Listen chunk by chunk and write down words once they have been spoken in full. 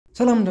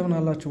ሰላም እንደምን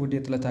አላችሁ ወደ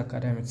የጥለት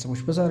አካዳሚ ቤተሰቦች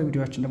በዛሬው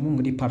ቪዲዮአችን ደግሞ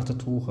እንግዲህ ፓርት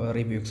 2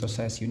 ሪቪው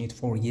ኤክሰርሳይዝ ዩኒት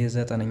 4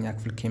 የ9ኛ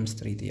ክፍል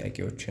ኬምስትሪ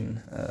ጥያቄዎችን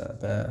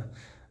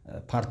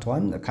በፓርት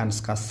 1 ከ1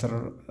 እስከ 10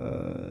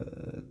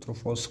 ትሩ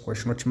ፎልስ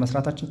ኩዌስችኖች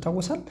መስራታችን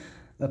ይታወሳል።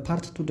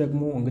 ፓርት 2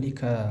 ደግሞ እንግዲህ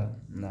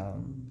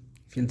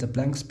ከፊል ዘ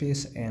ብላንክ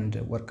ስፔስ ኤንድ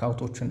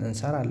ወርክአውቶችን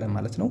እንሰራለን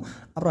ማለት ነው።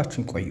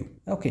 አብራችሁን ቆዩ።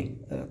 ኦኬ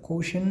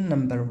ኩዌስችን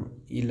ነምበር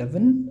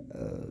 11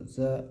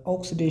 the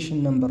oxidation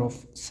number of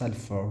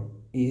sulfur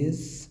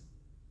is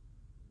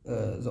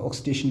the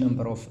oxidation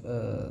number of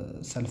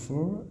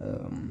sulfur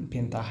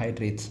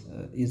pentahydrate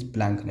is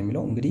blank ነው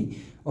የሚለው እንግዲህ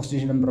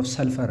oxidation number of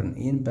sulfur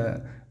in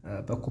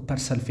በኮፐር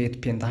ሰልፌት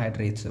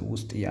ፔንታሃይድሬት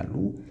ውስጥ ያሉ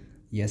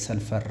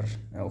የሰልፈር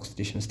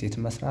ኦክሲዴሽን ስቴት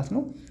መስራት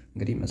ነው።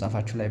 እንግዲህ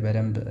መጻፋችሁ ላይ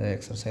በደንብ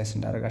ኤክሰርሳይዝ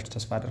እንዳደረጋችሁ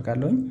ተስፋ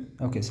አደርጋለሁ።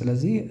 ኦኬ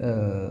ስለዚህ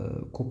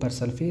ኮፐር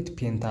ሰልፌት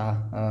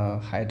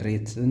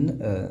ፔንታሃይድሬትን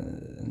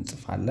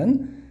እንጽፋለን።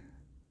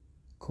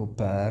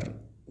 ኮፐር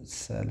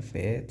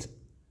ሰልፌት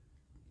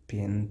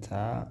ፔንታ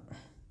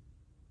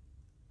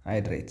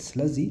ሃይድሬት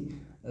ስለዚህ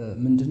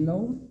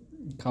ምንድነው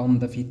ካሁን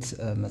በፊት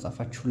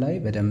መጻፋችሁ ላይ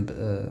በደንብ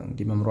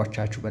እንግዲህ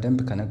መምሯቻችሁ በደንብ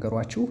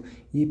ከነገሯችሁ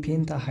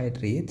የፔንታ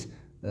ሃይድሬት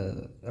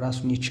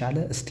ራሱን የቻለ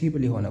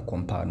ስቴብል የሆነ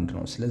ኮምፓውንድ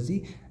ነው። ስለዚህ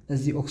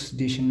እዚህ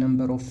ኦክሲዴሽን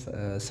ነምበር ኦፍ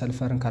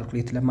ሰልፈርን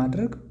ካልኩሌት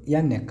ለማድረግ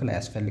ያን ያክል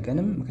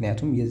አያስፈልገንም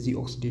ምክንያቱም የዚህ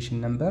ኦክሲዴሽን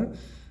ነምበር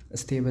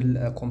ስቴብል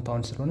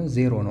ኮምፓውንድ ስለሆነ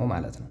 0 ነው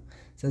ማለት ነው።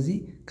 ስለዚህ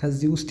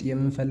ከዚህ ውስጥ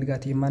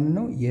የምንፈልጋት የማን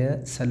ነው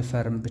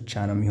የሰልፈርን ብቻ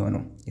ነው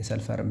የሚሆነው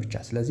የሰልፈርን ብቻ።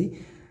 ስለዚህ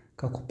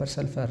ከኮፐር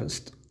ሰልፈር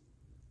ውስጥ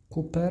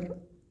ኮፐር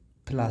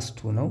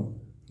 +2 ነው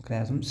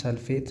ምክንያቱም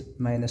ሰልፌት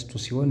 -2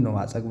 ሲሆን ነው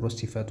አጸግብሮት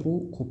ሲፈጥሩ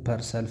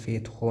ኮፐር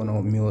ሰልፌት ሆኖ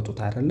የሚወጡት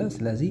አይደለ።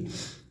 ስለዚህ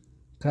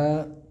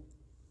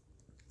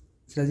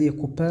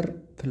የኮፐር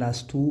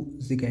 +2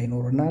 እዚህ ጋር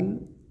ይኖርናል።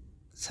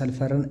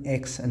 ሰልፈርን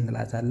x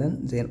እንላታለን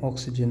ዜን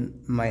ኦክሲጅን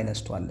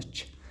 -2 አለች።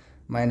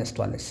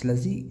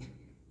 ስለዚህ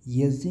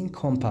የዚህን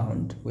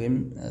ኮምፓውንድ ወይም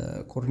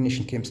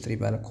ኮኦርዲኔሽን ኬሚስትሪ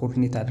ባለ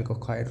ኮኦርዲኔት አድርገው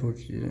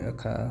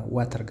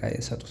ከዋተር ጋር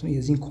የሰጡት ነው።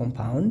 የዚህን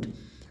ኮምፓውንድ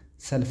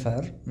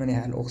ሰልፈር ምን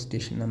ያህል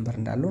ኦክሲዴሽን ነምበር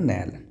እንዳለው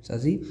እናያለን።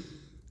 ስለዚህ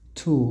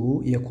 2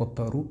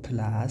 የኮፐሩ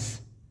ፕላስ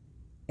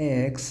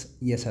ኤክስ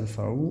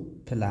የሰልፈሩ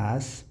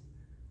ፕላስ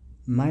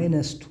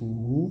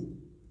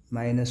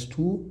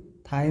 -2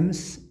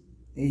 ታይምስ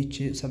እቺ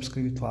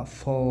ሰብስክሪፕቷ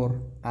 4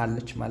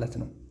 አለች ማለት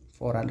ነው።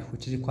 4 አለች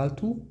which is equal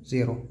to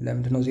 0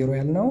 ለምንድን ነው 0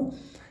 ያልነው?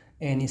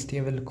 any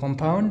stable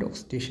compound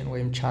oxidation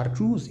ወይም ቻርጁ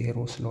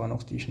 0 ስለሆነ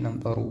ኦክሲዴሽን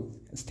ነምበሩ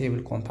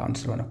stable compound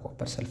ስለሆነ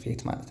ኮፐር ሰልፌት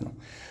ማለት ነው።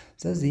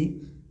 ስለዚህ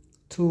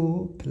 2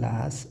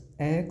 plus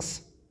x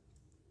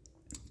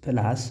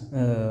plus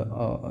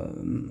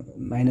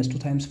 -2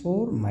 times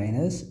 4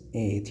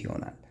 -8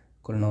 ይሆናል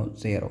እኩል ነው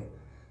 0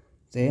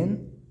 then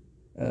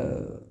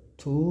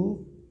 2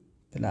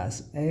 plus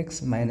x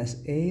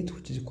 -8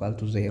 which is equal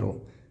to 0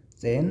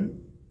 then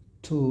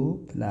 2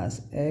 plus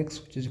x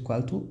which is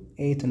equal to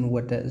 8 and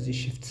ወደ እዚህ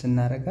shift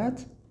ስናረጋት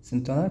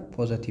ስንት ሆነ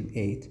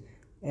 +8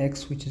 x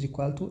which is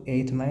equal to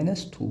 8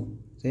 minus 2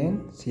 then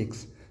 6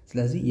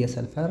 ስለዚህ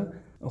የሰልፈር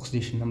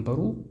ኦክሲዴሽን ነምበሩ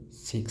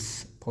 6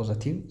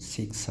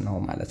 +6 ነው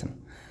ማለት ነው።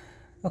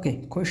 ኦኬ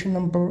question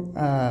number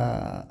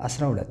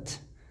 12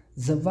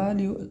 the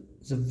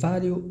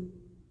value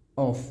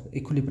of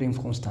equilibrium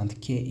constant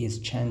k is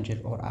changed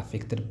or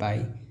affected by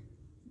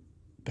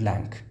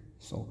blank.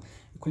 so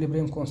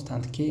equilibrium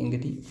constant k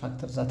እንግዲህ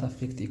factors that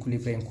affect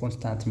equilibrium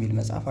constant ሚል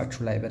መጻፋችሁ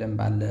ላይ በደንብ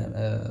አለ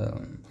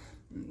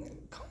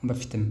ካሁን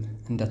በፊትም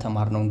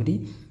እንደተማርነው እንግዲህ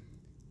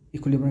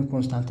equilibrium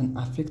constanትን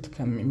affect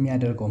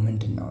ከሚያደርገው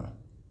ምንድነው ነው?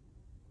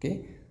 ኦኬ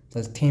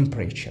the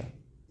temperature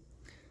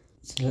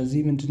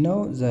ስለዚህ ምንድነው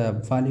the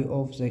value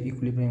of the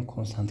equilibrium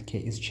constant k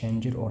is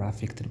changed or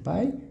affected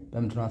by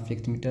በምንድነው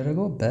affect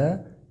የሚደረገው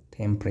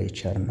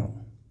በቴምፕሬቸር ነው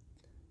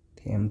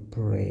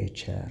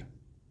temperature.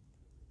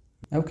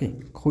 Okay,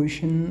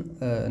 question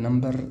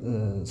number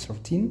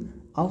 13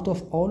 out of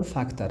all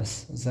factors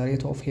the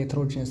rate of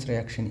heterogeneous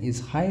reaction is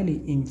highly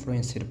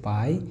influenced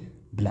by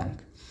blank.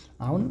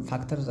 አሁን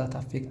factors that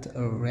affect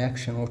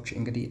reactionዎች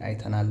እንግዲህ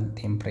አይተናል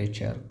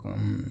temperature,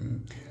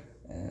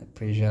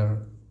 pressure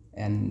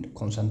and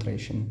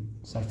concentration,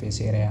 surface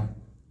area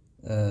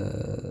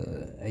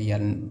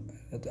እያልን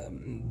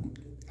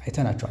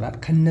አይተናቸዋል።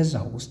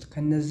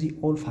 ከነዚህ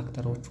all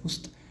factors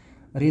ውስጥ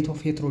rate of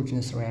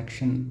heterogeneous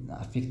reaction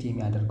affect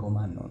የሚያደርገው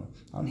ማን ነው?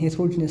 አሁን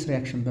heterogeneous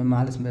reaction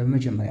በማለት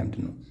በመጀመሪያ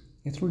ምንድነው?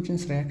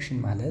 heterogeneous reaction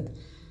ማለት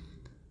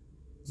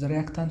the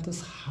reactants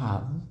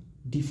have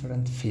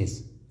different phases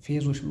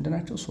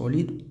ምንድናቸው?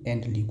 solid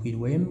and liquid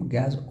ወይም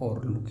gas or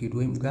liquid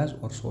ወይም gas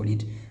or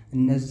solid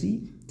እነዚህ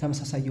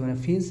ተመሳሳይ የሆነ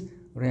ፌዝ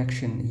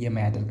ሪአክሽን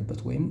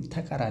የሚያደርግበት ወይም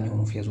ተቃራኒ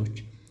የሆኑ ፌዞች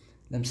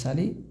ለምሳሌ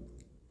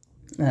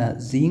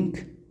zinc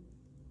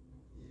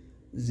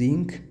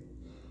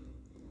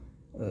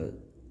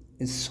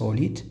is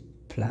solid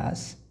plus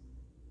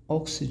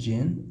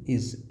oxygen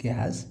is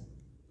gas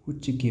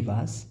which give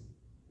us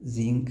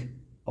zinc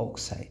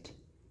oxide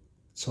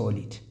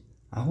solid.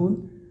 አሁን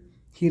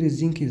here is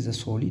zinc is the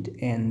solid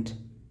and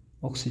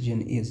oxygen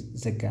is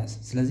the gas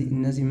ስለዚህ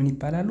እነዚህ ምን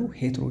ይባላሉ?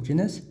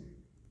 heterogeneous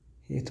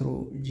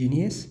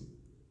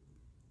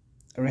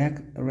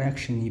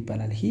reaction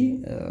ይባላል ይሄ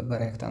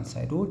በሪአክታንት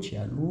ሳይዶች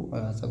ያሉ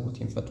አጸግቦት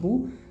የሚፈጥሩ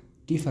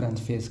ዲፈረንት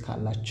ፌዝ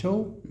ካላቸው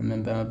ምን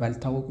በመባል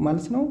ይታወቁ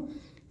ማለት ነው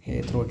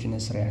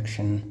heterogeneous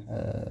reaction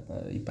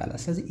ይባላል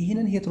ስለዚህ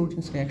ይሄንን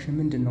heterogeneous reaction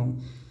ምንድነው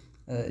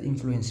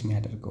ኢንፍሉዌንስ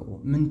የሚያደርገው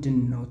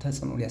ምንድነው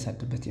ተጽዕኖ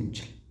ሊያሳድርበት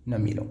የሚችል ነው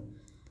የሚለው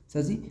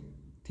ስለዚህ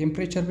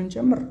ቴምፕሬቸር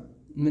ብንጨምር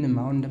ምንም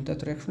አሁን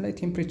እንደምታዩት ሪአክሽን ላይ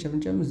ቴምፕሬቸር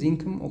ብንጨምር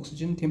ዚንክም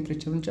ኦክሲጅን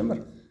ቴምፕሬቸር ብንጨምር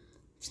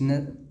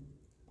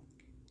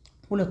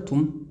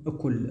ሁለቱም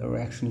እኩል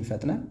ሪአክሽን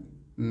ይፈጥናል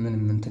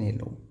ምንም እንትን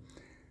የለውም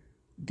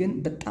ግን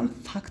በጣም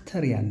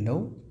ፋክተር ያለው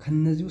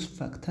ከነዚህ ውስጥ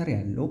ፋክተር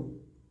ያለው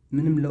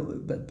ምንም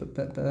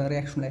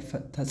በሪአክሽን ላይ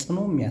ተጽዕኖ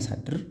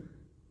የሚያሳድር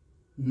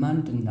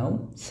ምንድነው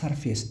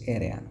ሰርፌስ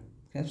ኤሪያ ነው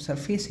ምክንያቱም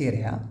ሰርፌስ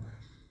ኤሪያ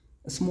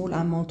small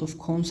amount of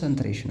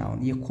concentration አሁን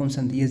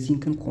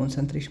የዚንክን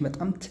ኮንሰንትሬሽን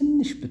በጣም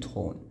ትንሽ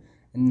ብትሆን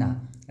እና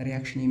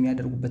ሪአክሽን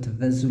የሚያደርጉበት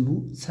ቨዝሉ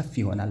ሰፊ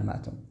ይሆናል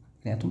ማለት ነው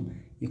ምክንያቱም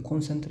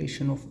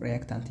የኮንሰንትሬሽን ኦፍ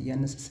ሪአክታንት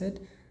ያነሰ ሰድ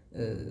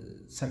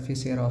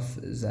ሰርፌስ ኤሪያ ኦፍ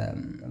ዘ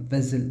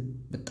ቨዝል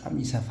በጣም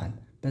ይሰፋል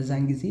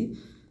በዛን ጊዜ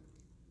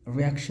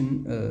ሪአክሽን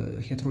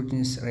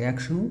ሄትሮጂነስ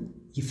ሪአክሽኑ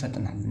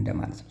ይፈጥናል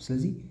እንደማለት ነው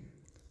ስለዚህ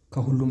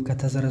ከሁሉም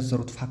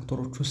ከተዘረዘሩት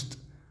ፋክተሮች ውስጥ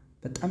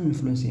በጣም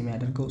ኢንፍሉዌንስ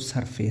የሚያደርገው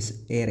ሰርፌስ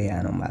ኤሪያ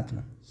ነው ማለት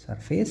ነው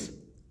ሰርፌስ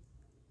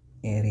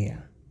ኤሪያ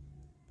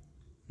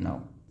ነው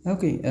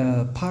ኦኬ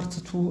ፓርት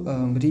 2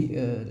 እንግዲህ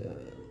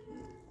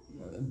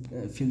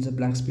fill the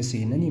blank space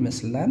ይሄንን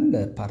ይመስላል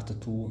ፓርት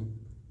 2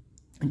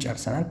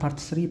 እንጨርሰናል ፓርት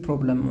 3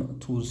 problem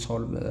to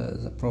solve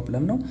the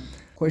problem ነው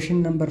question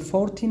number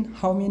 14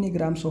 how many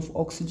grams of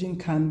oxygen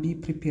can be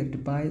prepared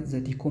by the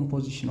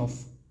decomposition of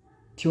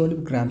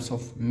 12 grams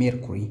of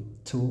mercury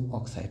to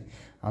oxide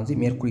አንዚ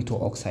mercury to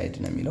oxide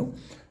ነው የሚለው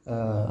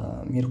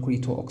mercury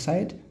to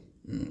oxide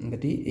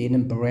እንግዲህ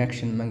ይሄንን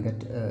በሪአክሽን መንገድ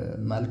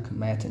መልክ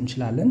ማየት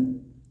እንችላለን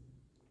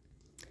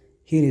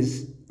here is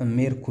a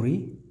mercury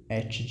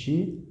Hg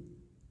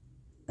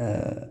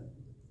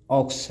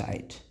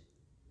oxide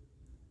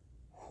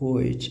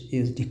which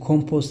is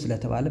decomposed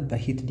ለተባለ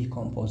በሂት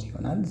ዲኮምፖዝ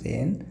ይሆናል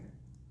then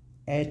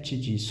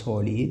Hg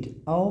solid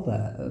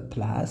over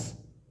plus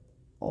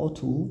O2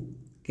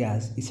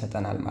 gas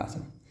ይሰጠናል ማለት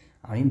ነው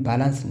አሁን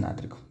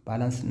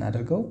ባላንስ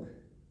እናድርገው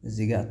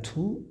እዚህ ጋር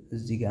 2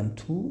 እዚህ ጋር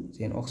 2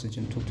 then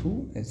oxygen to 2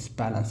 is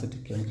balanced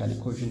chemical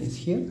equation is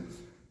here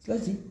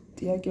ስለዚህ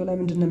ጥያቄው ላይ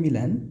ምንድነው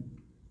የሚለን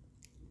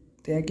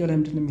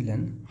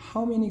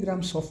how many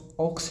grams of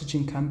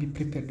oxygen can be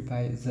prepared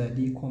by the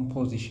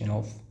decomposition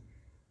of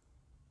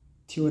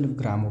 12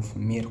 gram of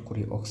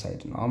mercury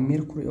oxide ነው አሁን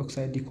mercury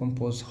oxide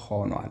decompose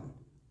ሆኗል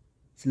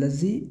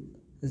ስለዚህ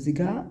እዚህ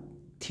ጋር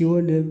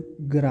 12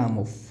 gram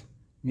of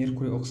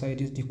mercury oxide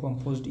is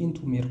decomposed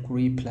into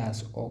mercury plus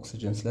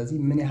oxygen ስለዚህ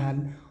ምን ያህል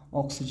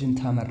ኦክሲጅን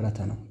ተመረተ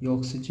ነው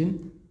የኦክሲጅን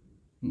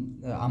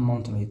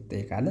አማውንት ነው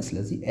ይጠይቃል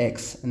ስለዚህ x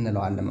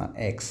እንለዋለን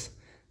x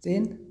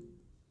then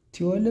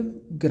 12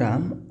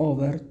 gram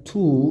over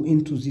 2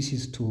 into this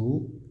is 2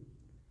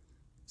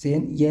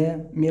 then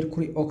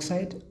የሜርኩሪ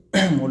ኦክሳይድ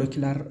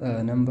ሞለኪላር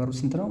ነምበሩ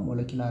ስንት ነው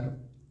ሞለኪላር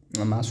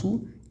ማሱ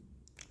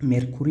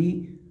ሜርኩሪ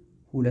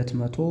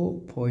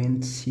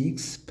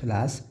 200.6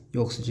 plus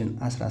የኦክሲጅን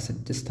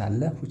 16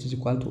 አለ which is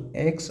equal to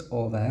x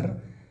over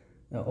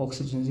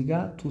oxygen እዚህ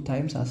ጋር 2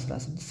 times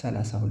 16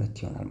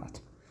 32 ይሆናል ማለት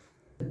ነው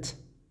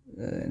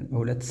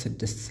በሁለት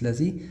 6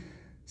 ስለዚህ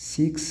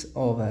 6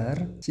 over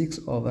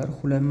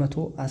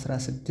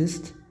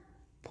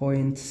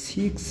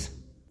 216.6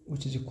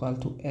 which is equal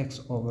to x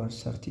over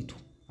 32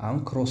 አሁን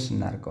ክሮስ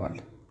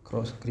እናርገዋለን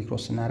ክሮስ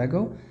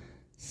እናረጋው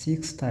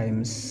 6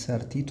 times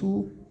 32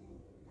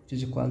 which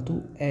is equal to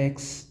x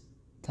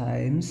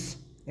times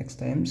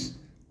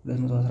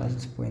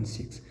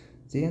 216.6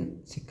 then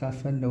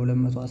ሲካፈል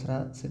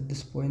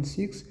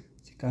ለ216.6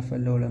 ሲካፈል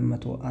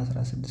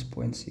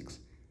ለ216.6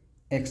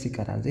 x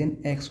ይቀራል then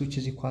x which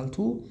is equal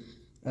to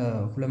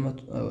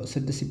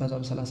 6 ሲባዛ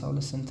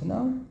በ32 ስንት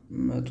ነው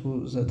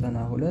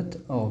 192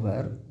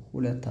 over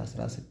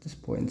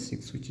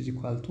 216.6 which is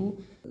equal to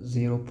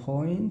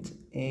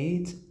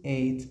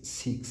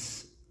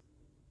 0.886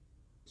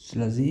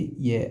 ስለዚህ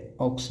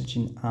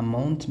የኦክሲጅን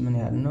አማውንት ምን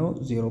ያህል ነው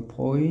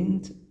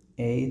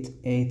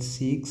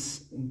 0.886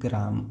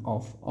 gram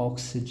of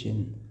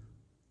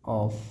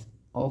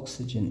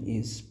oxygen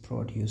is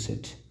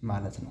produced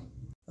ማለት ነው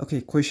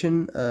Okay, question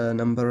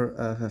number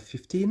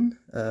 15.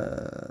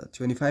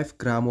 25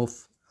 gram of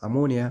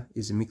ammonia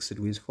is mixed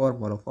with 4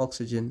 mole of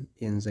oxygen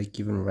in the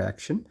given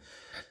reaction.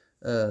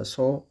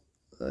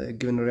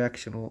 Given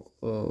reaction, 4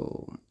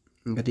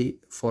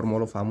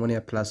 mole of ammonia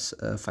plus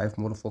 5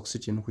 mole of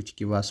oxygen, which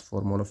give us 4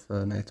 mole of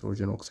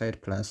nitrogen oxide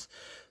plus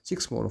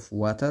 6 mole of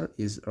water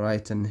is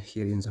written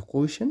here in the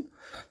question.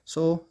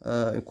 So,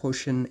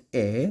 question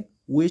A,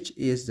 which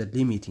is the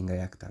limiting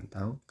reactant?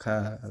 Now,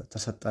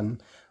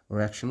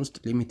 reaction ውስጥ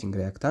limiting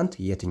reactant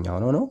የትኛው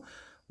ነው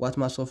what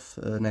mass of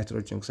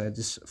nitrogen oxide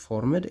is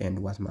formed and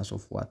what mass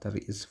of water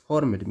is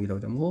formed የሚለው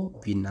ደግሞ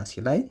B እና C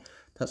ላይ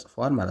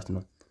ተጽፏል ማለት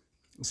ነው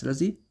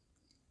ስለዚህ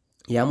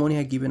የአሞኒያ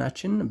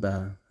ጊብናችን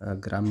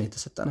በግራም ነው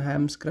የተሰጠን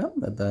 25 ግራም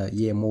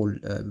በየሞል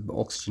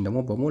በኦክሲጅን ደግሞ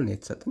በሞል ነው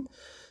የተሰጠን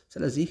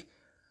ስለዚህ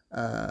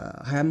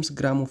 25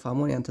 ግራም ኦፍ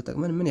አሞኒያን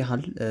ተጠቅመን ምን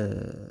ያህል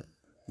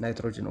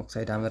ናይትሮጅን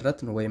ኦክሳይድ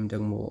አመረትን ወይም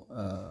ደግሞ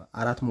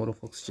 4 ሞል ኦፍ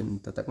ኦክሲጅን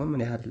ተጠቅመን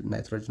ምን ያህል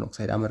ናይትሮጅን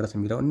ኦክሳይድ አመረትን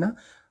የሚለውና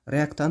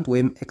ሪአክታንት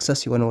ወይም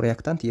ኤክሰስ የሆነው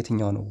ሪአክታንት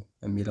የትኛው ነው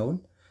የሚለውን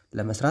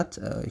ለመስራት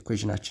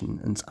ኢኩዌሽናችን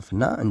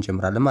እንጻፍና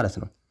እንጀምራለን ማለት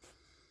ነው።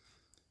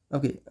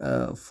 ኦኬ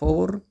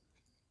 4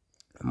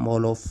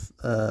 ሞል ኦፍ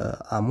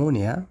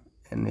አሞኒያ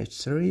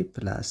NH3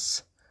 plus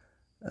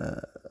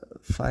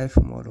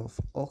 5 mole of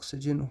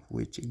oxygen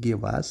which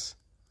give us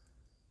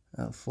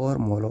 4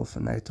 mole of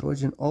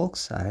nitrogen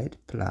oxide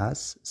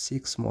plus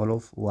 6 mole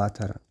of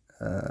water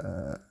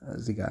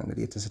እዚህ ጋር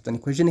እንግዲህ የተሰጠን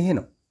ኢኩዌሽን ይሄ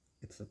ነው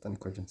የተሰጠን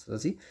ኢኩዌሽን።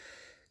 ስለዚህ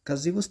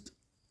ከዚህ ውስጥ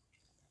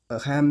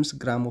 25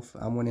 ግራም ኦፍ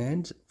አሞኒያ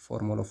and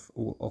 4 mole of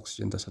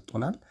oxygen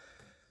ተሰጥቶናል።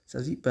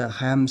 ስለዚህ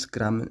በ25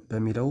 ግራም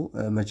በሚለው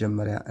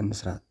መጀመሪያ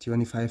እንስራ።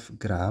 25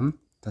 ግራም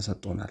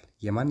ተሰጥቶናል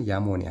የማን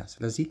የአሞኒያ።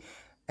 ስለዚህ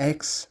x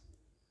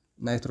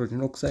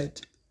ናይትሮጅን ኦክሳይድ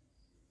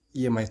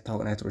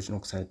የማይታወቅ ናይትሮጅን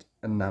ኦክሳይድ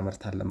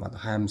እናመርታለን ማለት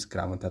 25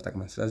 ግራም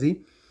ተጠቅመን። ስለዚህ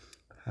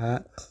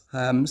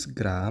 25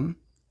 ግራም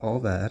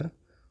ኦቨር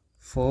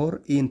 4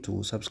 ኢንቱ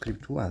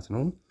ሰብስክሪፕቱ ማለት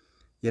ነው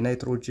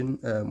የናይትሮጅን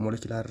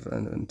ሞለኪውላር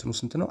እንትኑ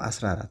ስንት ነው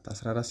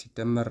 14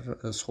 ሲደመር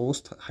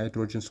 3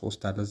 ሃይድሮጅን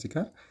 3 አለ እዚህ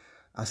ጋር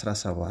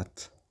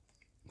 17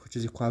 which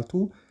is equal to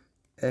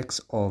x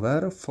over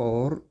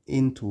 4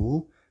 into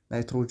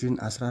ናይትሮጅን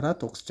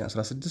 14 ኦክሲጅን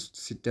 16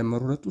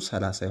 ሲደመሩ ሁለቱ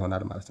 30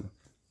 ይሆናል ማለት ነው።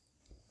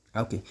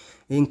 ኦኬ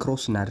ይሄን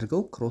ክሮስ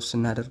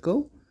እናድርገው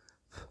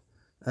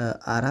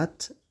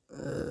 4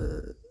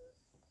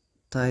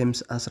 ታይምስ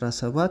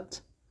 17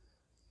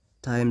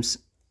 ታይምስ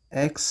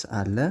x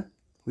አለ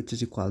which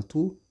is equal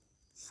to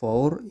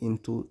 4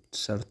 into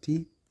 30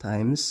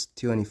 times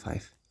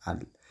 25 አለ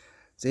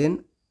then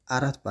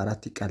 4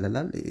 በ4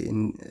 ይቀለላል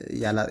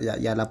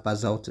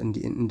ያላባዛውት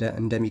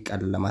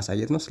እንደሚቀለል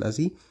ለማሳየት ነው።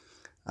 ስለዚህ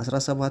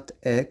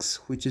 17x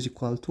which is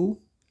equal to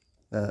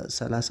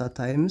 30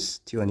 times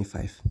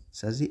 25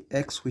 ስለዚህ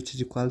x which is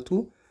equal to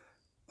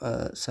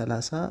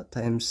 30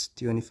 times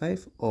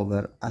 25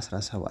 over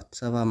 17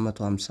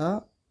 750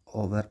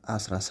 over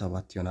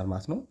 17 ይሆናል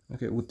ማለት ነው።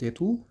 ኦኬ ውጤቱ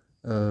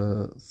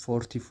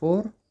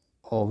 44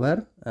 over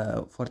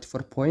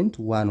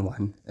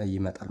 44.11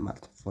 ይመጣል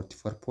ማለት ነው።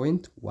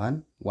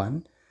 44.11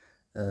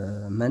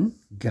 ምን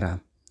ግራም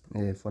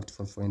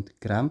 44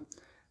 ግራም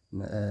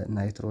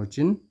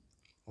ናይትሮጅን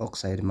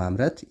ኦክሳይድ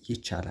ማምረት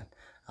ይቻላል።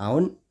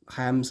 አሁን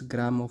 25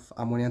 ግራም ኦፍ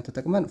አሞኒያን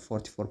ተጠቅመን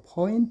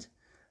 44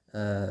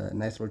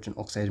 ናይትሮጅን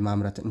ኦክሳይድ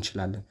ማምረት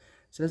እንችላለን።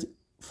 ስለዚህ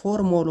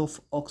 4 ሞል ኦፍ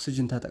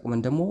ኦክሲጅን ተጠቅመን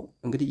ደግሞ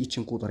እንግዲህ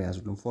ይችን ቁጥር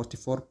ያዙልን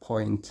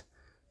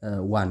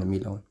 44.1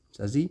 የሚለውን።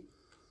 ስለዚህ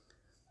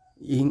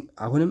ይሄን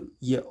አሁንም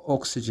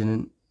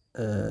የኦክሲጅንን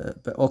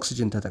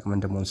በኦክሲጅን ተጠቅመን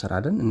ደግሞ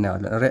እንሰራለን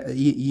እናያለን።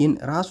 ይሄን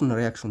ራሱን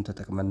ሪአክሽን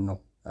ተጠቅመን ነው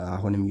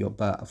አሁንም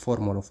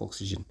በ4 ሞል ኦፍ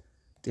ኦክሲጅን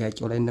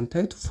ጥያቄው ላይ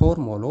እንደምታዩት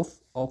 4 ሞል ኦፍ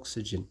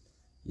ኦክሲጅን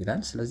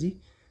ይላል። ስለዚህ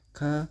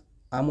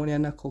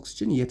ከአሞኒያና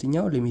ከኦክሲጅን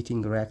የትኛው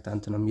ሊሚቲንግ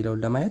ሪአክታንት ነው የሚለው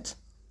ለማየት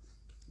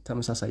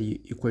ተመሳሳይ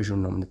ኢኩዌሽን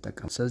ነው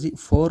የምንጠቀመው። ስለዚህ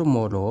 4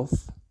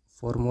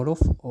 ሞል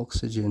ኦፍ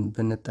ኦክሲጅን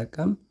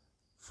ብንጠቀም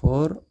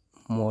 4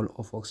 ሞል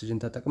ኦፍ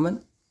ኦክሲጅን ተጠቅመን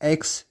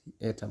x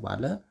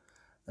የተባለ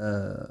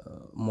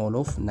ሞል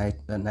ኦፍ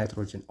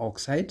ናይትሮጅን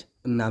ኦክሳይድ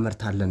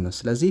እናመርታለን ነው።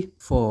 ስለዚህ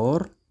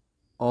 4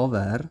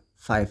 over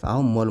 5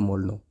 አሁን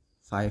ሞል ነው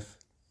 5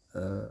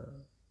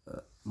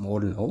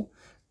 ሞል ነው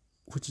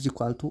which is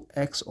equal to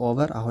x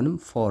over አሁንም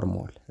 4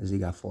 ሞል እዚህ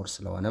ጋር 4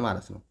 ስለሆነ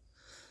ማለት ነው።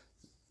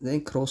 then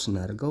cross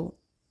እናድርገው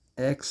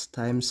x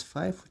times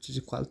 5 which is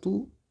equal to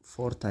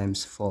 4 times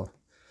 4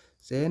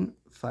 then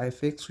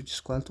 5x which is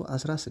equal to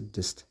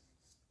 16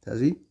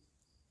 ስለዚህ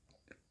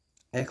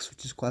x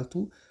which is equal to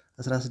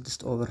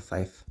 16 over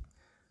 5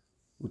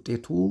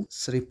 ውጤቱ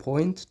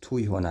 3.2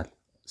 ይሆናል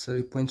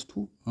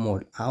 3.2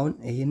 ሞል። አሁን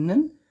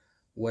ይሄንን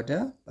ወደ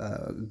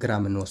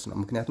ግራም እንወስነው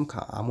ምክንያቱም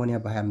ከአሞኒያ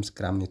በ25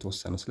 ግራም ነው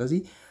የተወሰነው። ስለዚህ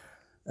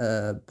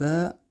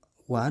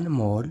በ1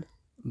 ሞል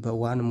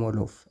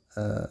ኦፍ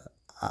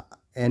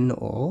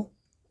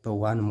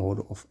በ1 ሞል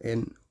ኦፍ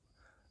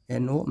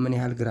NO ምን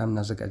ያህል ግራም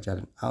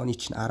እናዘጋጃለን? አሁን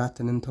ይችን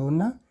 4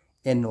 እንተውና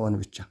NOን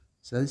ብቻ።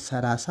 ስለዚህ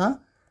 30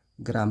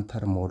 ግራም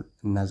ፐር ሞል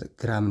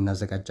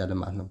እናዘጋጃለን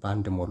ማለት ነው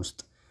በአንድ ሞል ውስጥ።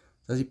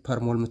 ስለዚህ ፐር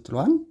ሞል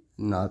ምትለዋን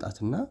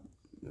እናወጣትና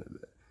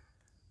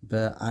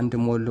በአንድ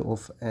ሞል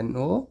ኦፍ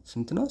NO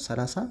ስንት ነው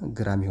 30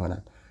 ግራም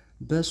ይሆናል።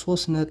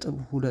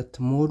 በ3.2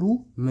 ሞሉ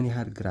ምን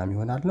ያህል ግራም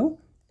ይሆናል ነው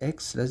x።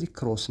 ስለዚህ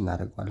ክሮስ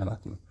እናደርጋለን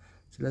ማለት ነው።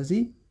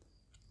 ስለዚህ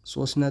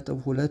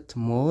 3.2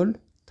 ሞል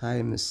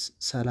ታይምስ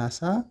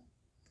 30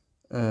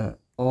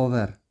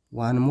 ኦቨር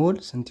 1 ሞል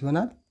ስንት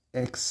ይሆናል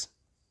x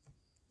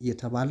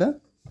የተባለ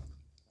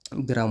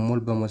ግራም ሞል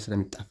በሞል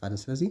ስለሚጣፋል።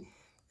 ስለዚህ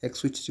x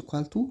which is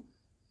equal to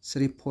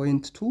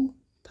 3.2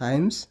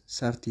 times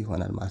 30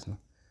 ይሆናል ማለት ነው።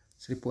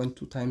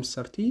 3.2 times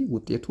 30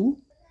 ውጤቱ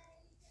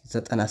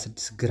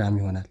 96 ግራም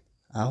ይሆናል።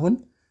 አሁን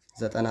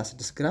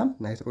 96 ግራም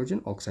ናይትሮጅን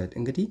ኦክሳይድ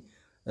እንግዲህ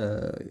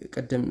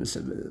ቅድም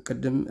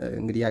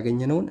እንግዲህ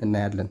ያገኘነውን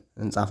እናያለን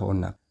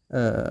እንጻፈውና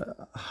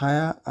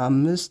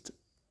 25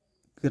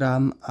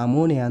 ግራም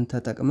አሞኒያን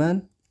ተጠቅመን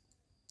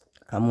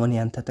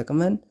አሞኒያን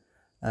ተጠቅመን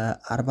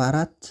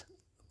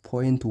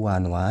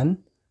 44.11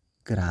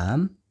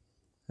 ግራም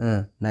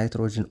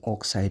ናይትሮጅን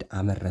ኦክሳይድ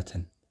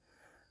አመረትን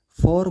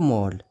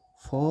 4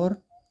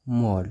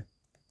 ሞል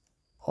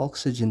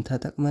ኦክሲጅን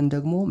ተጠቅመን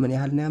ደግሞ ምን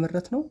ያህል ነው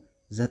ያመረትነው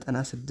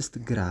 96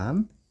 ግራም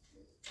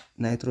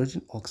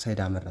ናይትሮጅን ኦክሳይድ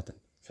አመረትን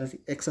ስለዚህ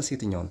ኤክሰስ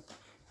የትኛው ነው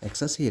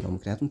ኤክሰስ ይሄ ነው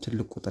ምክንያቱም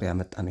ትልቅ ቁጥር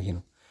ያመጣ ነው ይሄ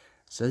ነው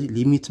ስለዚህ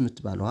ሊሚት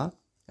ምትባለዋ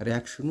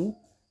ሪአክሽኑ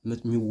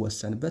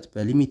የሚወሰንበት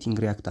በሊሚቲንግ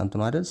ሪአክታንቱ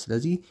ነው አይደል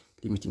ስለዚህ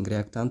ሊሚቲንግ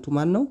ሪአክታንቱ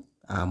ማን ነው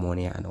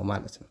አሞኒያ ነው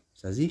ማለት ነው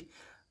ስለዚህ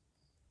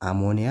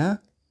አሞኒያ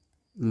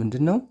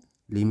ምንድነው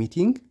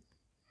ሊሚቲንግ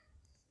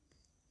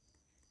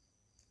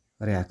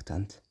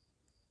ሪአክታንት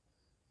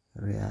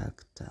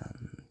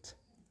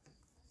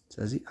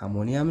ስለዚህ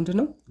አሞኒያ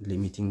ምንድነው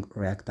ሊሚቲንግ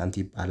ሪአክታንት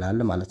ይባላል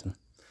ማለት ነው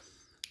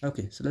ኦኬ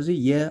ስለዚህ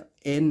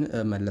የኤን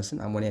መለስን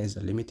አሞኒያ is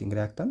the limiting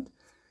reactant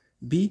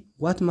B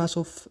what mass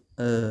of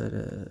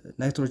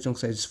nitrogen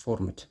oxide is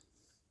formed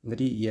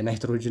እንግዲህ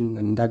የናይትሮጅን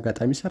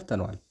እንዳጋጣሚ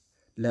ሰርተናል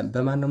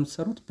በማን ነው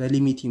የምትሰሩት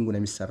በሊሚቲንግ ነው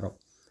የሚሰራው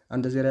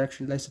አንደዚህ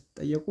ሪአክሽን ላይ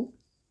ስትጠየቁ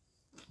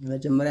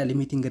መጀመሪያ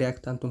ሊሚቲንግ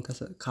ሪአክታንቱን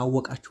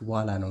ካወቃችሁ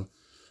በኋላ ነው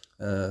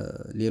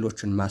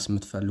ሌሎችን ማስ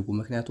የምትፈልጉ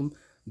ምክንያቱም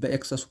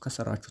በኤክሰሱ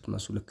ከሰራችሁት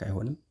ማሱ ልክ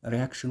አይሆንም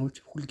ሪአክሽኖች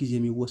ሁሉ ጊዜ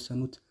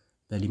የሚወሰኑት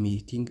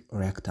በሊሚቲንግ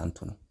ሪአክታንቱ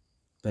ነው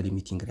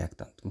በሊሚቲንግ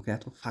ሪአክታንቱ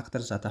ምክንያቱም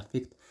ፋክተርስ that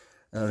affect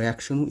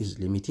ሪአክሽኑ is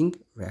limiting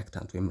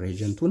reactant ወይም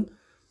reagentቱን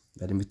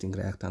በሊሚቲንግ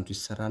ሪአክታንቱ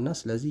ይሰራና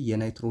ስለዚህ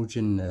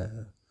የናይትሮጅን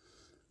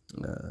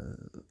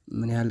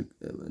ምን ያህል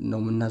ነው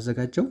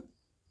የምናዘጋጀው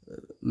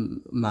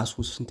ማሱ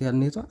ስንት ያህል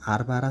ነው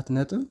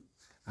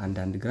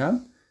 44.11 ግራም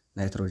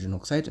ናይትሮጅን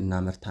ኦክሳይድ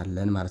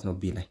እናመርታለን ማለት ነው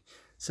ቢ ላይ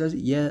ስለዚህ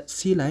የሲ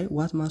ላይ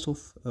what mass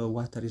of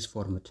water is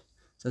formed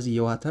ስለዚህ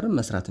የዋተር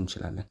መስራት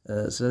እንችላለን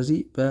ስለዚህ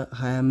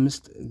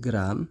በ25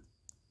 ግራም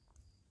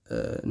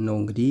ነው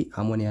እንግዲህ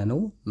አሞኒያ ነው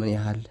ምን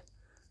ያህል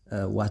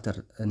ዋተር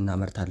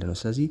እናመርታለን ነው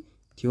ስለዚህ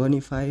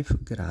 25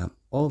 ግራም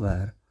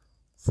ኦቨር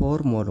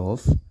 4 ሞል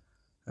ኦፍ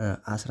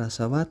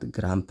 17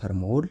 ግራም ፐር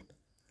ሞል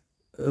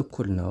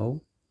እኩል ነው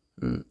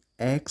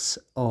x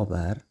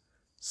ኦቨር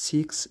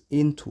 6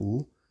 ኢንቱ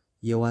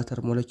የዋተር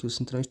ሞለኪውል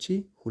ስንት ነው እቺ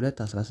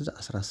 2 16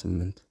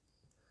 18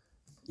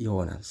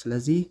 ይሆናል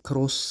ስለዚህ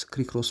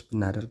ክሪክሮስ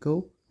ብናደርገው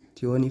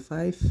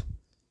 25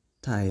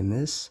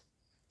 ታይምስ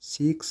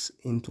 6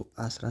 into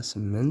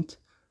 18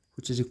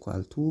 which is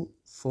equal to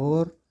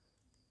 4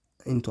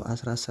 into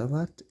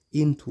 17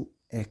 into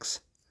x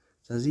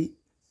ስለዚህ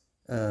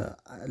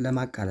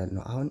ለማቃለል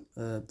ነው አሁን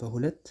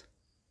በሁለት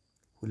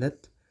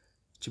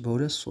እቺ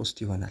በሁለት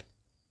 3 ይሆናል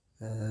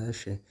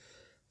እሺ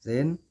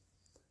then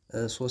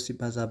 3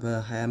 ሲባዛ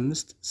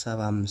በ25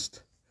 75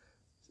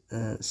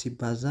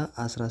 ሲባዛ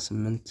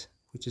 18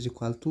 which is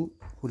equal to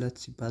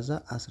 2 ሲባዛ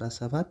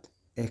 17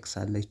 x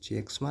አለች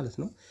x ማለት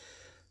ነው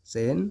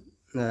then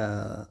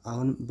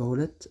አሁን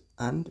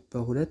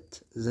በሁለት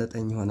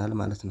 9 ይሆናል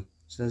ማለት ነው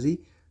ስለዚህ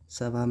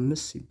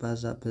 75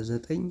 ሲባዛ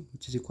በ9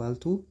 which is equal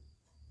to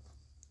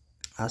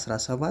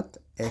 17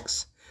 x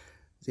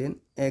then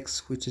x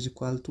which is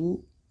equal to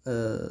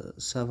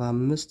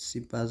 75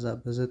 ሲባዛ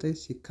በ9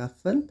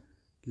 ሲካፈል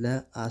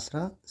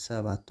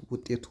ለ17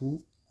 ውጤቱ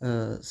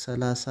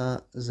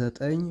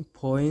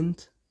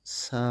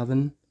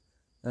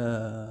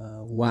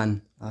 39.71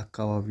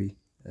 አካባቢ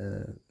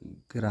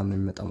ግራም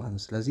የሚመጣው ማለት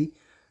ነው ስለዚህ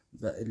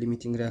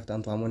በሊሚቲንግ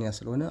ሪአክታንቱ አሞኒያ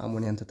ስለሆነ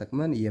አሞኒያን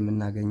ተጠቅመን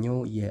የምናገኘው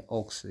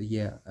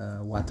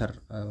የዋተር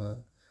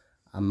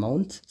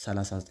አማውንት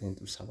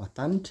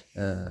 39.71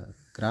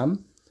 ግራም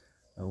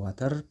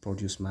ዋተር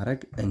ፕሮዲዩስ ማድረግ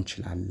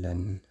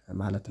እንችላለን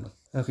ማለት ነው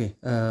ኦኬ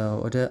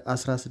ወደ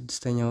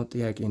 16ኛው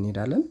ጥያቄ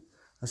እንሄዳለን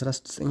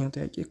 16ኛው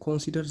ጥያቄ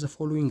consider the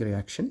following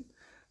reaction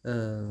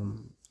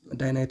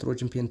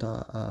dinitrogen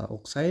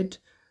pentaoxide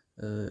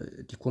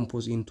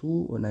decompose into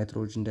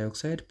nitrogen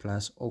dioxide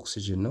plus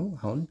oxygen ነው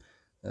አሁን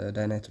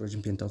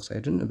dinitrogen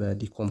pentaoxide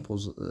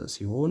በዲኮምፖዝ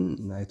ሲሆን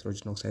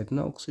nitrogen oxide እና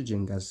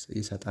oxygen gas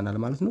ይሰጣናል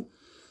ማለት ነው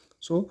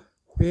so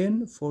when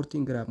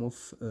 14 gram of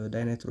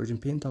dinitrogen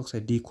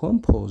pentaoxide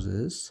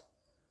decomposes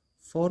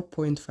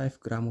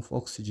 4.5 gram of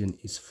oxygen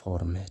is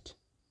formed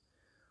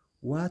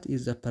what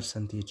is the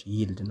percentage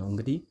yield ነው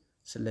እንግዲህ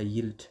ስለ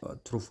yield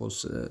true false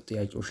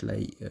ጥያቄዎች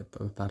ላይ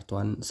part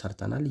 1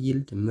 ሰርተናል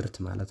yield ምርት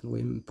ማለት ነው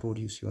ወይም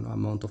produce የሆነ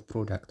amount of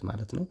product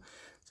ማለት ነው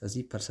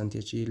ስለዚህ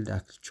percentage yield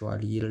actual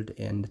yield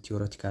and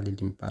theoretical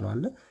yield የሚባለው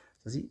አለ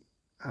ስለዚህ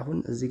አሁን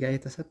እዚህ ጋር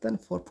የተሰጠን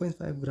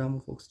 4.5 gram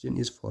of oxygen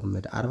is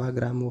formed 40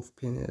 gram of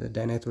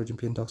dinitrogen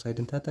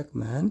pentaoxide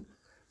ተጠቅመን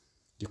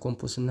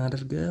ዲኮምፖዝ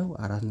እናደርገው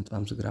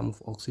 4.5 gram of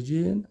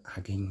oxygen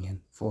አገኘን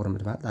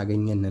formed ማለት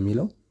አገኘን ነው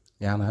የሚለው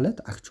ያ ማለት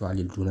actual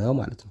yield ነው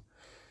ማለት ነው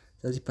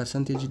ስለዚህ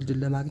percentage yield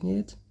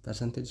ለማግኘት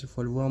percentage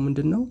ፎርሙላው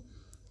ምንድነው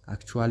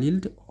actual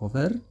yield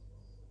over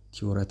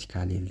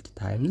theoretical yield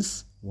times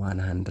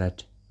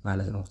 100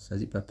 ማለት ነው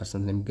ስለዚህ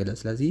በፐርሰንት ነው የሚገለጽ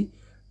ስለዚህ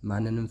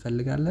ማንንም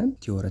እንፈልጋለን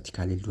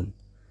theoretical yield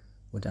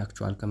ወደ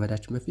actual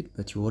ከመዳችን በፊት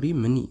በቲዮሪ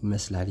ምን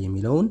ይመስላል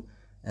የሚለውን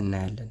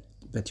እናያለን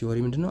በቲዮሪ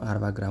ምንድነው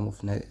 40 gram of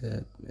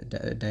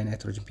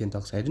dinitrogen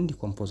pentaoxide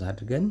ዲኮምፖዝ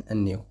አድርገን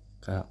እንየው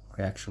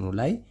ከሪአክሽኑ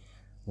ላይ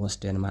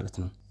ወስደን ማለት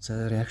ነው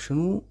ሪአክሽኑ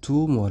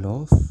 2 ሞል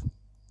ኦፍ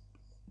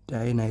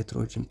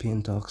dinitrogen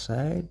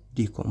pentoxide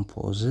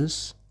decomposes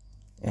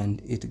and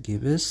it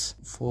gives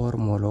 4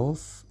 mole of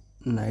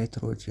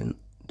nitrogen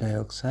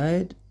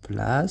dioxide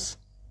plus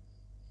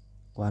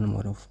 1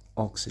 mole of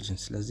oxygen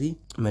ስለዚህ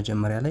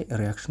መጀመሪያ ላይ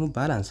ሪአክሽኑ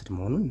ባላንስድ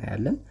መሆኑን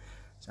እናያለን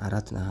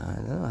 4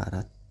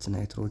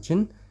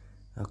 ናይትሮጅን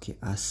ኦኬ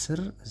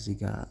 10 እዚህ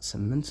ጋር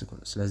 8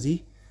 ስለዚህ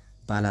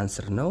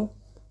ባላንስድ ነው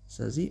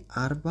ስለዚህ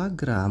 40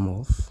 ግራም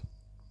ኦፍ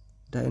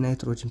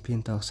dinitrogen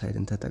pentoxide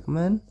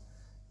ተጠቅመን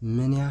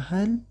ምን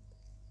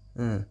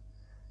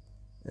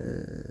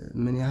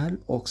ያህል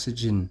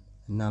ኦክሲጅን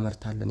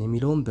እናመርታለን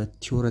የሚለውን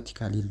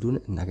በቲዮሬቲካል ይልዱን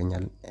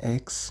እናገኛለን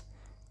x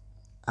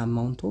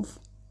amount of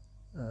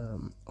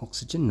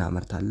oxygen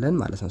እናመርታለን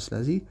ማለት ነው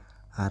ስለዚህ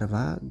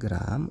 40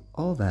 ግራም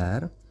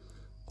ኦቨር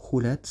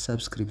 2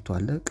 ሰብስክሪፕቱ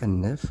አለ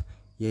ቅንፍ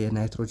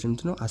የናይትሮጅን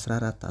ነው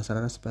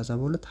 14 ባዛ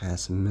በ2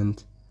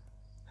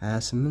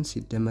 28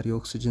 ሲደመር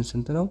የኦክሲጅን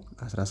ስንት ነው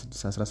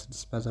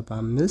 16 ባዛ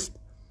በ5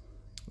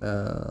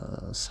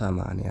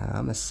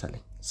 80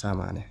 መሰለኝ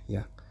 80 ያ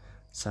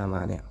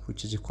 80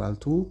 which is equal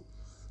to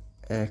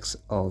x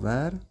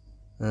over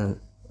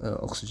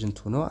oxygen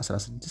 2 ነው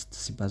 16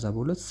 ሲባዛ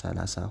በ2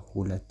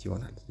 32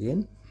 ይሆናል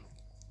ይሄን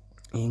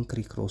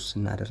ክሪክሮስ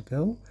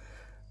እናደርገው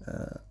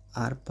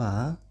 40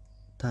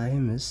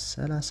 times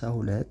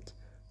 32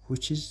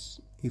 which is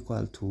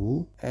equal to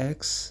x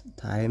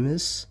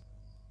times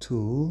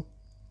 2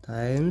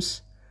 times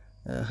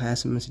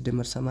 28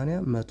 ሲደመር 80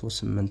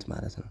 108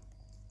 ማለት ነው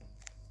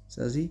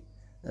ስለዚህ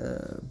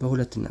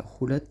በሁለትና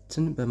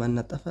ሁለትን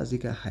በማናጠፋ እዚህ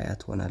ጋር 20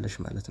 ትሆናለሽ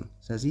ማለት ነው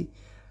ስለዚህ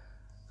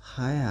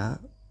 20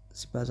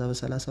 ሲባዛ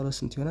በ32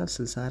 ስንት ይሆናል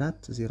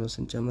 64 0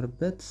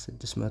 ስንጨምርበት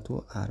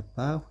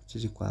 640 which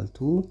is equal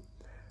to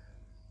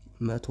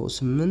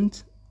 108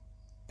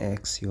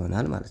 x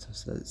ይሆናል ማለት ነው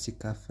ስለዚህ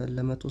ሲካፈል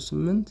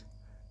ለ108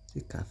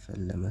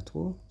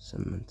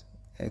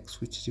 x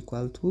which is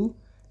equal to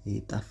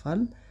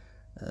ይጣፋል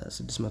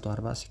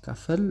 640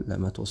 ሲካፈል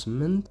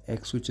ለ108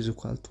 x which is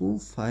equal to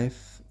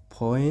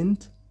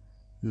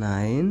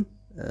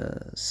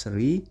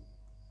 5.93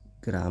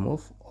 gram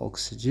of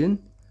oxygen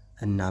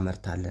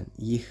እናመርታለን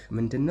ይህ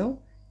ምንድነው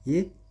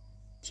ይህ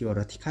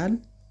ቲዮሬቲካል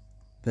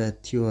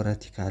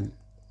በቲዮሬቲካል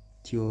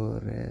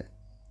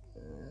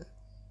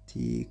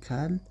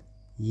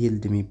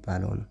yield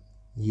የሚባለው ነው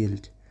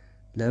yield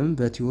ለምን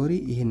በቲዮሪ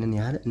ይሄንን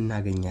ያህል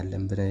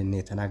እናገኛለን ብለን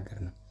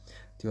የተናገርነው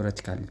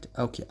ቲዮሬቲካል yield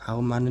ኦኬ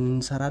አሁን ማንን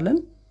እንሰራለን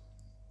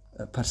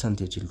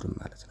ፐርሰንቴጅ ይልዱን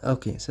ማለት ነው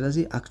ኦኬ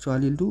ስለዚህ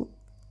አክቹዋል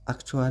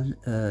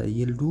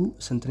ይልዱ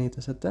ስንት ነው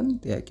የተሰጠን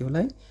ጥያቄው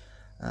ላይ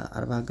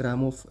 40 ግራም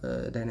ኦፍ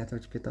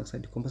dinitrogen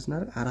pentoxide decompose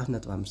እናደርግ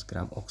 4.5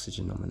 ግራም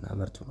ኦክሲጅን ነው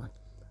የምናመርተዋል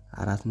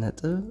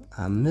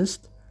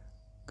 4.5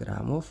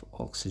 ግራም ኦፍ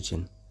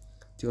ኦክሲጅን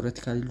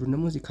ቲዮሬቲካል ይልዱን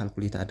ደግሞ እዚህ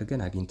ካልኩሌት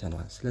አድርገን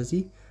አግኝተናል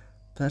ስለዚህ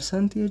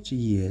percentage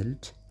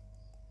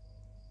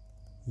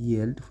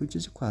yield which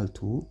is equal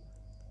to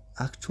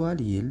actual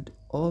yield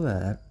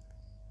over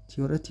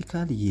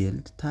theoretical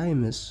yield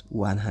times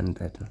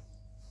 100 ነው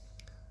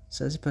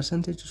ስለዚህ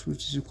percentage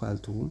which is equal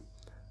to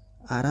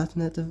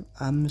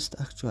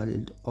 4.5 actual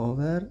yield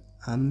over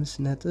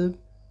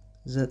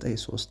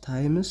 5.93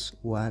 times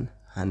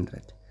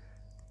 100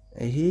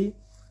 ይሄ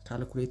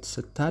ካልኩሌት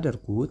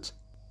ስታደርጉት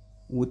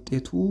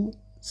ውጤቱ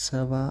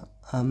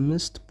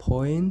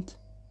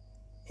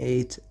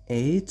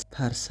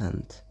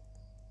 75.88%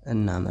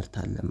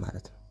 እናመርታለን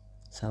ማለት ነው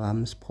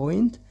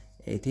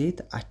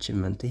 75.88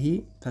 achievement ይሄ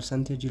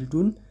percentage yield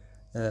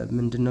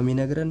ምንድነው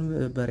የሚነግረን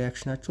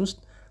በሪአክሽናችን ውስጥ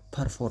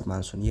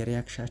ፐርፎርማንሱን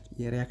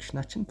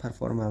የሪአክሽናችን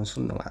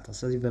ፐርፎርማንሱን ነው ማለት ነው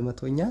ስለዚህ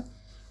በመቶኛ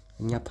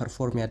እኛ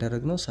ፐርፎርም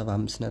ያደረግነው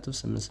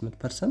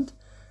 75.88%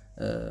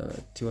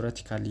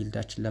 ቲዮሬቲካል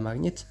ይልዳችን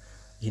ለማግኘት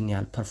ይሄን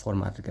ያህል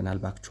ፐርፎርም አድርገናል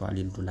በአክቹዋል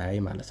ይልዱ ላይ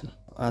ማለት ነው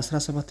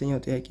 17ኛው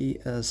ጥያቄ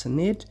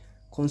ስንሄድ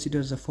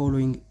consider the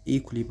following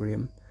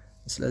equilibrium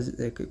ስለዚህ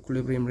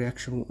equilibrium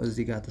reaction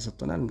እዚህ ጋር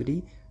ተሰጥቶናል እንግዲህ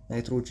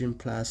nitrogen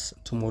plus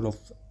 2 mole of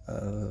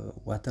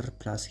water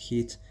plus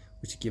heat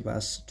which give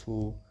us 2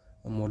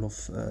 mole of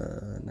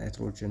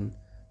nitrogen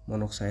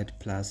monoxide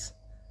plus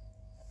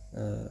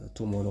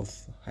 2 mole of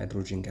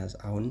hydrogen gas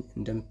አሁን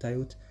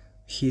እንደምታዩት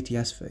heat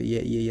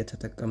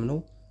የተጠቀምነው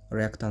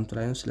ሪአክታንቱ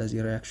ላይ ነው ስለዚህ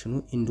ሪአክሽኑ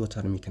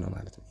ኢንዶተርሚክ ነው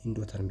ማለት ነው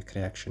ኢንዶተርሚክ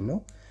ሪአክሽን ነው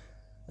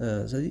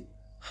ስለዚህ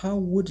how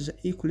would the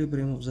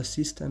equilibrium of the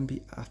system be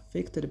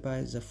affected by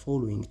the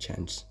following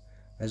changes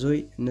አዞይ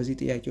እነዚህ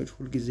ጥያቄዎች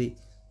ሁሉ ጊዜ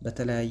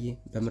በተለያየ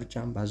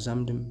በምርጫም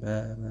ባዛምድም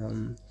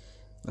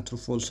በትሩ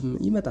ፎልስም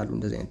ይመጣሉ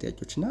እንደዚህ አይነት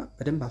ጥያቄዎችና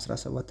በደንብ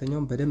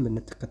 17ኛውን በደንብ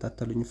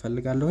እንተከታተሉኝ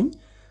ፈልጋለሁኝ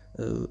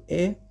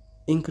a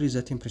increase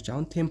the temperature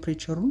on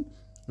temperature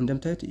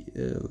እንደምታዩት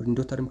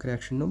ኢንዶተርሚክ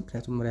ሪአክሽን ነው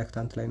ምክንያቱም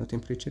ሪአክታንት ላይ ነው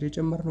ቴምፕሬቸር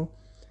የጨመርነው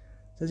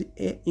ስለዚህ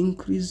a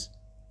increase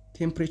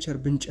temperature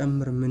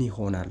ብንጨምር ምን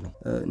ይሆናል ነው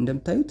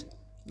እንደምታዩት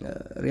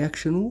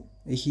ሪአክሽኑ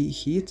ይሄ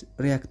ሂት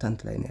ሪአክታንት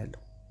ላይ ነው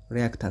ያለው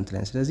ሪአክታንት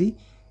ላይ ስለዚህ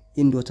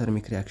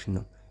ኢንዶተርሚክ ሪአክሽን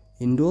ነው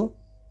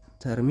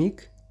ኢንዶተርሚክ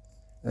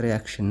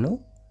ሪአክሽን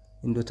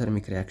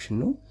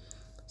ነው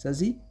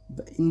ስለዚህ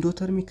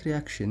በኢንዶተርሚክ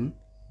ሪአክሽን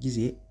ጊዜ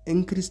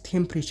ኢንክሪዝ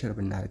ቴምፕሬቸር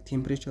ብናደርግ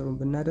ቴምፕሬቸሩን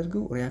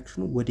ብናደርገው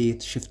ሪአክሽኑ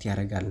ወደየት ሽፍት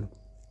ያደርጋል ነው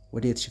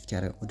ወደየት ሽፍት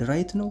ያደርጋል ወደ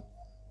ራይት ነው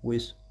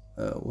ወይስ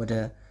ወደ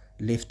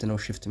ሌፍት ነው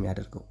ሽፍት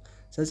የሚያደርገው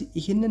ስለዚህ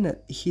ይሄንን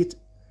ሂት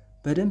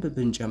በደንብ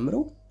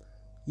ብንጨምረው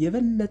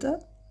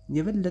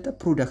የበለጠ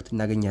ፕሮዳክት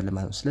እናገኛለን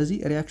ማለት ነው ስለዚህ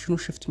ሪአክሽኑ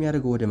ሽፍት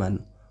የሚያደርገው ወደ ማን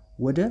ነው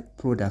ወደ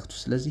ፕሮዳክቱ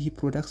ስለዚህ ይሄ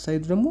ፕሮዳክት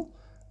ሳይድ ደግሞ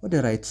ወደ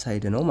ራይት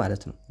ሳይድ ነው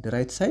ማለት ነው ወደ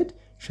ራይት ሳይድ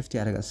ሽፍት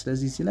ያደርጋል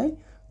ስለዚህ እዚህ ላይ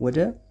ወደ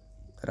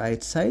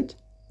ራይት ሳይድ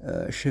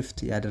ሽፍት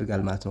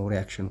ያደርጋል ማለት ነው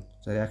ሪአክሽኑ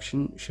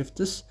ሪአክሽን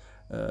ሽፍትስ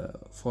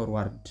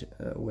ፎርዋርድ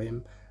ወይም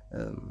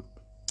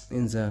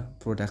in the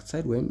product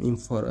side ወይም in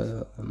for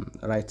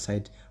right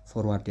side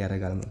forward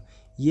ያደርጋል ነው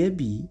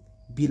የቢ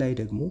ላይ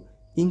ደግሞ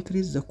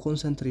increase the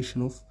concentration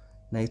of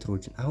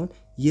nitrogen አሁን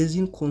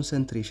የዚህን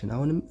concentration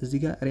አሁንም እዚህ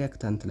ጋር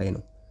ሪአክታንት ላይ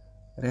ነው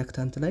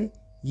ሪአክታንት ላይ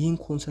ይህን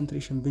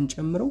concentration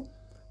ብንጨምረው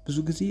ብዙ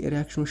ጊዜ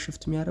ሪአክሽኑ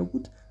ሽፍት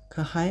የሚያደርጉት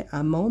ከሃይ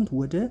አማውንት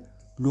ወደ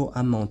ሎ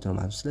አማውንት ነው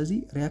ማለት ስለዚህ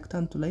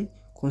ሪአክታንቱ ላይ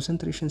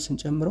concentration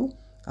ስንጨምረው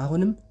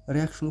አሁንም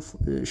ሪአክሽኑ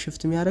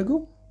ሽፍት የሚያደርገው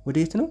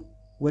ወዴት ነው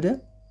ወደ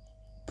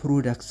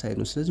ፕሮዳክት ሳይድ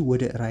ነው ስለዚህ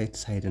ወደ ራይት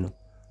ሳይድ ነው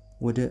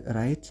ወደ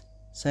ራይት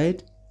ሳይድ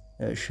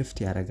ሽፍት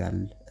ያደርጋል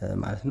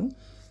ማለት ነው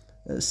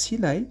ሲ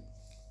ላይ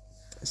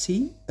ሲ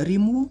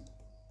remove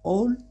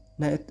all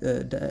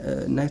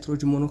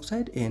nitrogen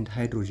monoxide and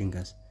hydrogen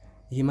gas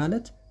ይሄ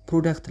ማለት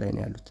ፕሮዳክት ላይ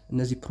ነው ያሉት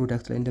እነዚህ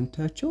ፕሮዳክት ላይ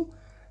እንደምታያቸው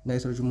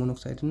ናይትሮጅን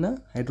ሞኖክሳይድ እና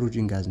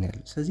ሃይድሮጂን ጋዝ ነው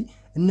ያሉት ስለዚህ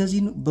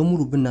እነዚህን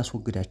በሙሉ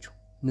ብናስወግዳቸው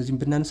እነዚህን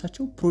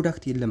ብናነሳቸው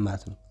ፕሮዳክት የለም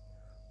ማለት ነው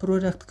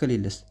ፕሮዳክት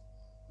ከሌለስ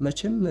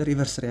መቼም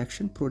ሪቨርስ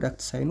ሪአክሽን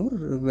ፕሮዳክት ሳይኖር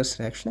ሪቨርስ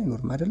ሪአክሽን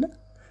አይኖርም አይደለ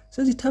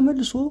ስለዚህ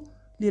ተመልሶ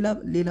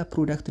ሌላ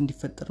ፕሮዳክት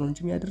እንዲፈጠር ነው እንጂ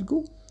የሚያደርገው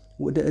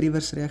ወደ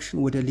ሪቨርስ ሪአክሽን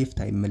ወደ ሌፍት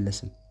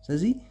አይመለስም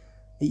ስለዚህ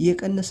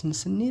እየቀነስን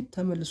ስንሄድ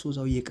ተመልሶ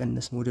ዛው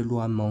እየቀነስን ወደ ሎ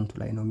አማውንቱ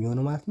ላይ ነው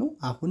የሚሆነው ማለት ነው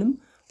አሁንም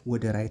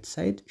ወደ ራይት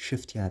ሳይድ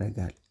ሽፍት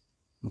ያደርጋል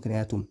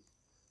ምክንያቱም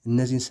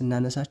እነዚህን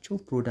ስናነሳቸው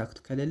ፕሮዳክት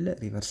ከሌለ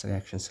ሪቨርስ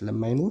ሪአክሽን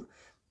ስለማይኖር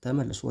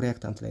ተመልሶ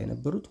ሪአክታንት ላይ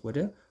የነበሩት ወደ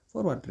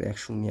ፎርዋርድ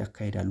ሪአክሽኑን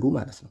ያካሂዳሉ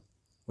ማለት ነው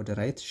ወደ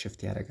ራይት ሽፍት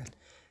ያደርጋል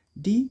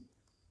ዲ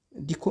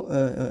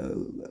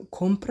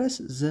ኮምፕረስ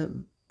ዘ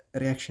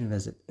ሪአክሽን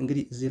ቬዝል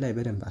እንግዲህ እዚህ ላይ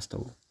በደንብ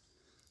አስተውሉ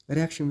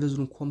ሪአክሽን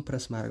ቬዝሉን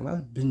ኮምፕረስ ማድረግ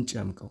ማለት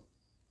ብንጨምቀው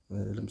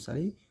ለምሳሌ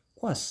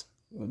ኳስ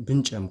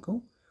ብንጨምቀው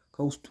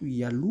ከውስጡ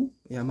ያሉ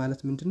ያ ማለት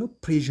ምንድነው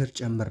ፕሬሸር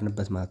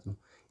ጨመርንበት ማለት ነው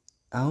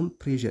አሁን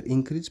ፕሬሸር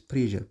ኢንክሪዝ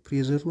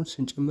ፕሬሸሩን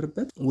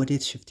ስንጨምርበት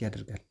ወዴት ሽፍት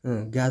ያደርጋል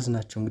ጋዝ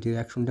ናቸው እንግዲህ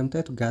ሪአክሽኑ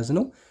እንደምታዩት ጋዝ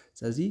ነው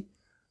ስለዚህ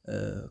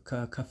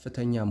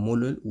ከከፍተኛ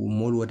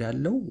ሞል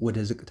ወዳለው ወደ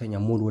ዝቅተኛ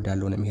ሞል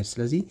ወዳለው ነው የሚሄድ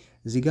ስለዚህ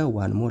እዚህ ጋር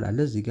 1 ሞል አለ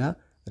እዚህ ጋር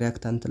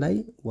ሪአክታንት ላይ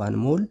 1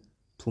 ሞል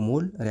 2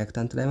 ሞል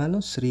ሪአክታንት ላይ ማለት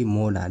ነው 3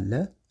 ሞል አለ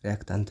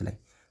ሪአክታንት ላይ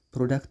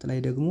ፕሮዳክት ላይ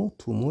ደግሞ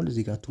 2 ሞል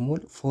እዚህ ጋር 2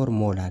 ሞል 4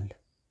 ሞል አለ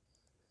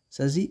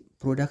ስለዚህ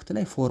ፕሮዳክት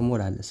ላይ 4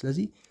 ሞል አለ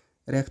ስለዚህ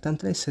ሪአክታንት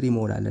ላይ 3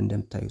 ሞል አለ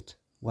እንደምታዩት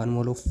 1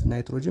 ሞል ኦፍ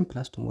ናይትሮጅን +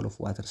 2 ሞል ኦፍ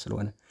ዋተር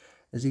ስለሆነ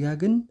እዚህ ጋር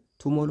ግን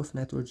 2 ሞል ኦፍ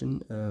ናይትሮጅን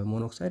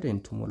ሞኖክሳይድ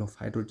and 2 ሞል ኦፍ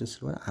ሃይድሮጅን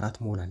ስለሆነ 4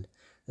 ሞል አለ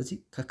እዚህ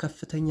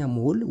ከከፍተኛ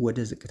ሞል ወደ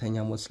ዝቅተኛ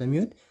ሞል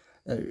ስለሚወድ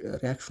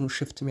ሪአክሽኑ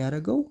ሽፍት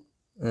የሚያደርገው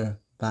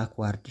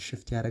ባክዋርድ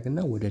ሽፍት ያደርግና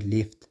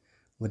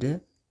ወደ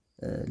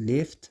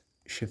ሌፍት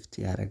ሽፍት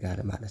ያደርጋል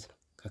ማለት ነው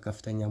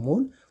ከከፍተኛ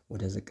ሞል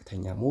ወደ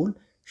ዝቅተኛ ሞል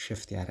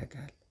ሽፍት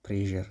ያደርጋል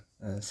ፕሬሸር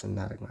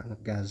ስናደርግ ማለት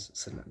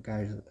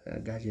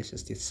ጋዝ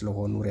ስቴት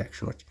ስለሆኑ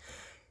ሪአክሽኖች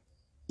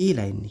ኢ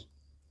ላይ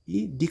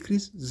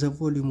decrease the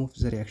volume of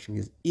the reaction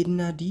with እና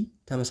ዲ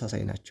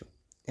ተመሳሳይ ናቸው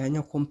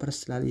ያኛው ኮምፕረስ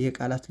ስላለ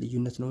የቃላት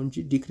ልዩነት ነው እንጂ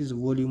decrease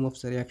volume of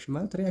the reaction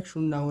ማለት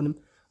ሪአክሽኑን አሁንም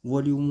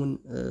ቮሊዩሙን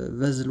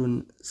ቬዝሉን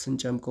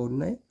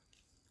ስንጨምቀውና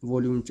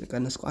ቮሊዩሙን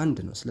ቀነስከው አንድ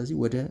ነው ስለዚህ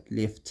ወደ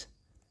ሌፍት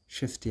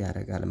ሽፍት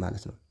ያደርጋል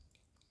ማለት ነው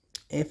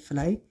ኤፍ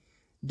ላይ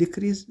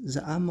decrease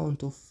the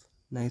amount of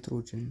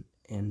nitrogen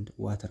and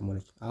water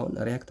molecule አሁን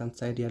ሪአክታንት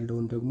ሳይድ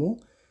ያለውን ደግሞ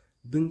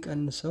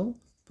ብንቀንሰው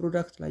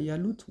ፕሮዳክት ላይ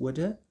ያሉት ወደ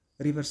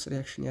ሪቨርስ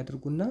ሪአክሽን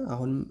ያደርጉና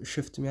አሁን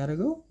ሽፍት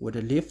የሚያደርገው ወደ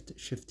ሌፍት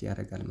ሽፍት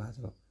ያደርጋል ማለት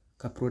ነው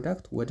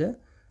ከፕሮዳክት ወደ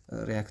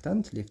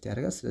ሪአክታንት ሌፍት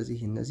ያደርጋል ስለዚህ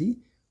እነዚህ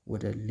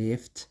ወደ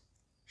ሌፍት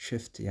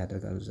ሽፍት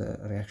ያደርጋሉ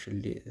ሪአክሽን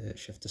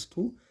ሽፍትስ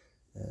ቱ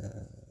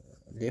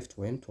ሌፍት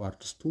ወይም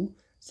towards to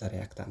the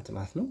reactant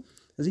ማለት ነው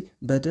ስለዚህ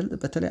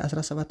በተለይ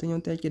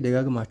 17ኛውን ጥያቄ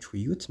ደጋግማችሁ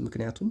ይዩት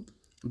ምክንያቱም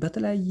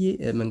በተለያየ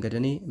መንገድ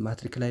እኔ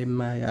ማትሪክ ላይ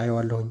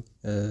ያያዋለሁኝ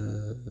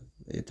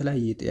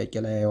የተለያየ ጥያቄ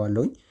ላይ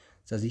ያያዋለሁኝ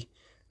ስለዚህ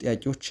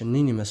ጥያቄዎች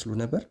እነኝ ይመስሉ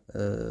ነበር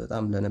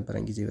በጣም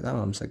ለነበረን ጊዜ በጣም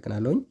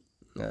አመሰግናለሁኝ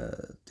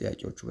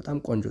ጥያቄዎቹ በጣም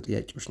ቆንጆ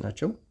ጥያቄዎች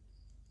ናቸው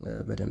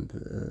በደንብ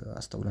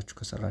አስተውላችሁ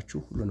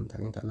ከሰራችሁ ሁሉንም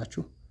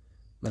ታገኙታላችሁ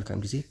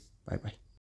መልካም ጊዜ ባይ ባይ